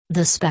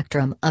The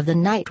spectrum of the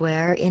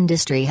nightwear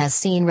industry has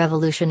seen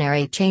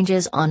revolutionary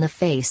changes on the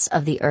face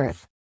of the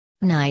earth.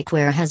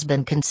 Nightwear has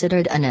been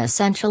considered an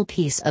essential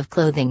piece of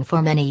clothing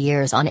for many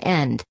years on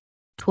end.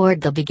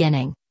 Toward the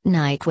beginning,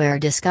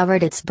 nightwear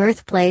discovered its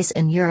birthplace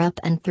in Europe,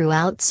 and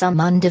throughout some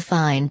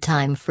undefined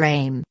time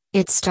frame,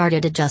 it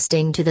started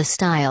adjusting to the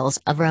styles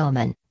of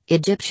Roman,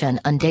 Egyptian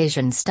and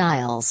Asian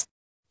styles.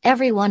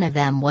 Every one of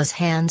them was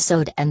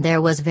hand-sewed, and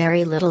there was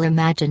very little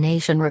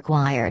imagination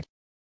required.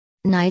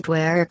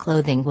 Nightwear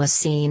clothing was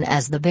seen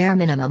as the bare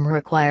minimum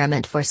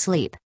requirement for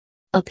sleep.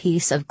 A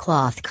piece of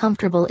cloth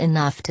comfortable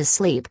enough to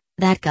sleep,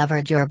 that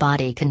covered your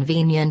body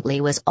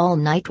conveniently, was all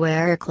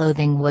nightwear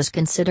clothing was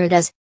considered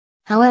as.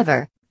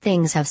 However,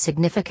 things have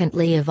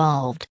significantly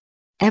evolved.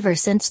 Ever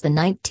since the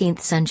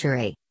 19th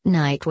century,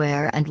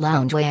 nightwear and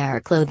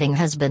loungewear clothing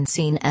has been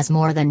seen as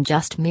more than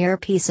just mere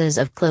pieces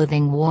of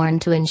clothing worn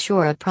to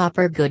ensure a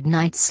proper good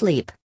night's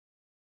sleep.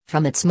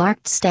 From its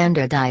marked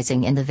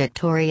standardizing in the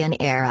Victorian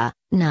era,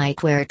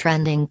 nightwear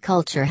trending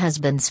culture has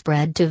been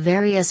spread to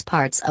various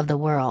parts of the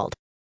world.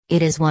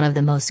 It is one of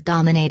the most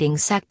dominating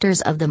sectors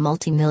of the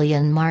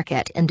multi-million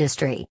market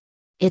industry.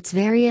 Its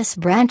various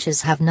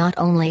branches have not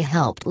only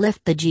helped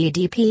lift the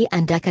GDP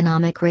and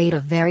economic rate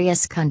of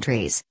various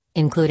countries,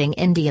 including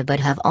India, but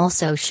have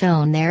also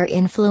shown their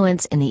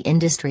influence in the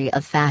industry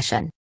of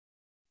fashion.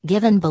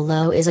 Given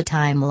below is a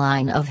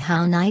timeline of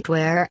how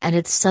nightwear and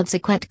its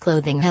subsequent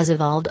clothing has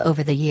evolved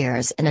over the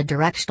years in a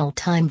directional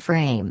time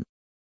frame.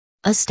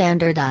 A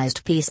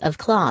standardized piece of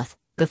cloth.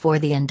 Before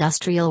the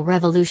Industrial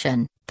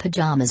Revolution,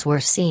 pajamas were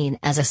seen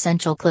as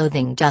essential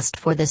clothing just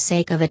for the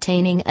sake of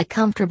attaining a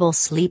comfortable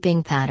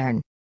sleeping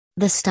pattern.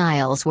 The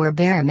styles were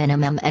bare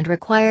minimum and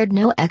required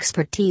no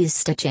expertise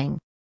stitching.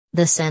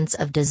 The sense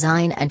of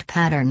design and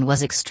pattern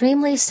was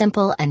extremely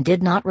simple and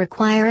did not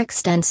require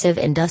extensive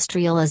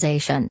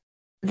industrialization.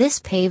 This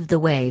paved the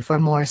way for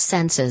more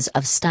senses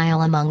of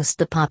style amongst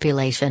the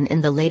population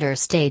in the later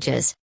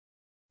stages.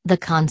 The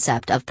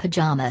concept of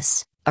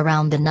pajamas.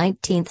 Around the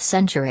 19th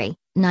century,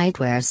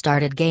 nightwear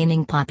started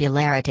gaining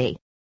popularity.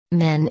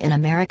 Men in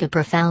America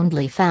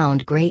profoundly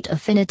found great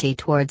affinity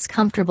towards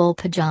comfortable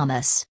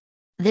pajamas.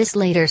 This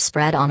later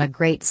spread on a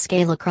great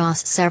scale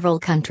across several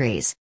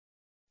countries.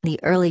 The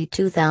early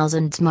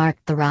 2000s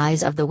marked the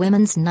rise of the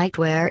women's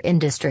nightwear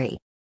industry.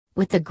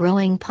 With the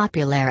growing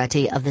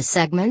popularity of the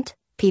segment,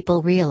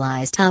 people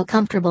realized how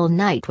comfortable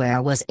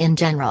nightwear was in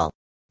general.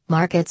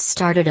 Markets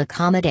started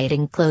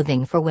accommodating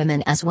clothing for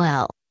women as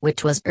well,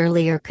 which was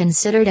earlier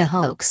considered a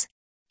hoax.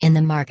 In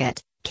the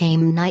market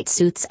came night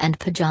suits and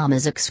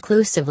pajamas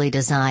exclusively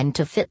designed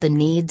to fit the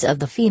needs of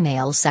the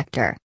female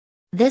sector.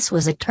 This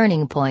was a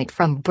turning point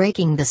from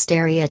breaking the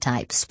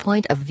stereotypes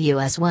point of view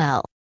as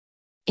well.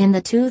 In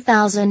the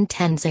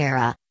 2010s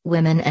era,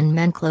 women and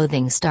men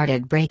clothing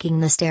started breaking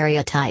the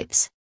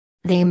stereotypes.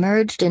 They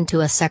merged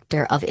into a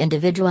sector of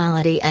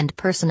individuality and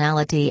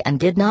personality and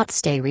did not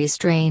stay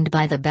restrained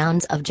by the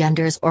bounds of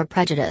genders or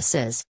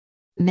prejudices.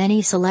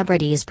 Many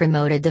celebrities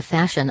promoted the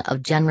fashion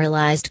of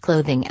generalized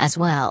clothing as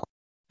well.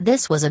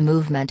 This was a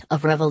movement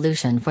of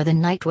revolution for the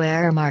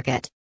nightwear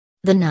market.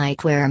 The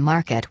nightwear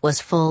market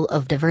was full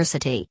of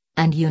diversity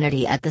and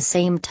unity at the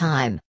same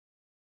time.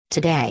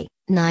 Today,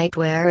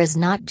 nightwear is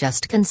not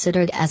just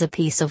considered as a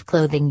piece of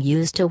clothing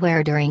used to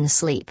wear during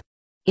sleep.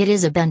 It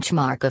is a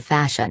benchmark of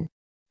fashion.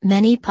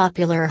 Many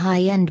popular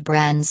high-end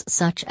brands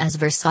such as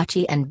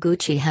Versace and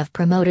Gucci have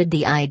promoted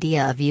the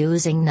idea of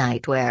using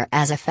nightwear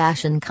as a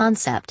fashion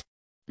concept.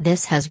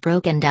 This has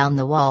broken down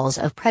the walls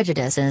of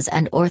prejudices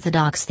and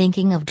orthodox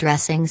thinking of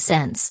dressing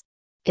sense.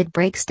 It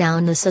breaks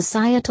down the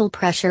societal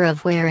pressure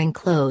of wearing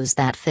clothes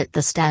that fit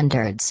the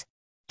standards.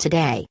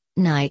 Today,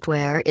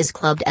 nightwear is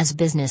clubbed as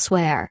business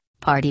wear,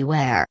 party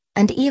wear,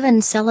 and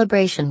even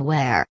celebration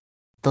wear.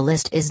 The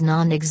list is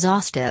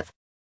non-exhaustive.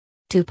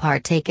 To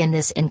partake in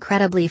this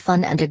incredibly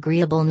fun and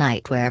agreeable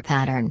nightwear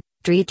pattern,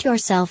 treat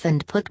yourself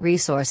and put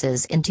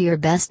resources into your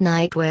best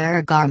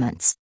nightwear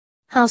garments.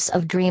 House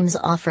of Dreams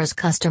offers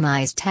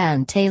customized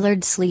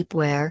hand-tailored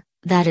sleepwear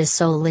that is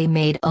solely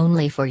made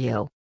only for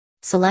you.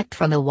 Select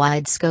from a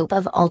wide scope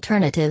of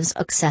alternatives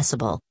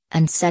accessible,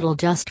 and settle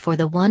just for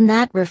the one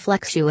that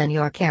reflects you and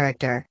your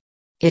character.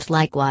 It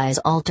likewise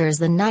alters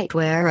the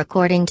nightwear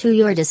according to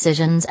your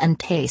decisions and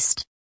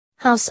taste.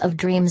 House of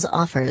Dreams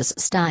offers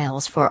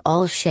styles for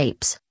all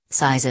shapes,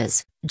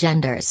 sizes,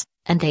 genders,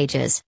 and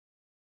ages.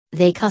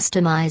 They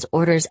customize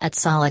orders at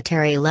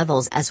solitary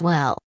levels as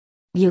well.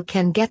 You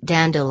can get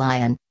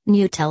dandelion,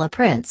 Nutella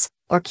prints,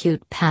 or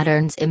cute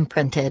patterns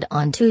imprinted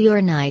onto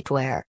your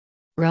nightwear.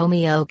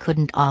 Romeo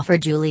couldn't offer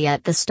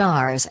Juliet the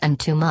stars and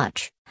too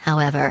much,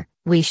 however,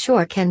 we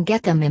sure can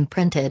get them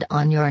imprinted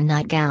on your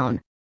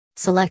nightgown.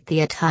 Select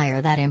the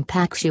attire that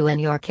impacts you and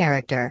your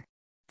character.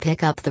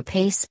 Pick up the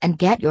pace and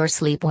get your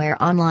sleepwear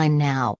online now.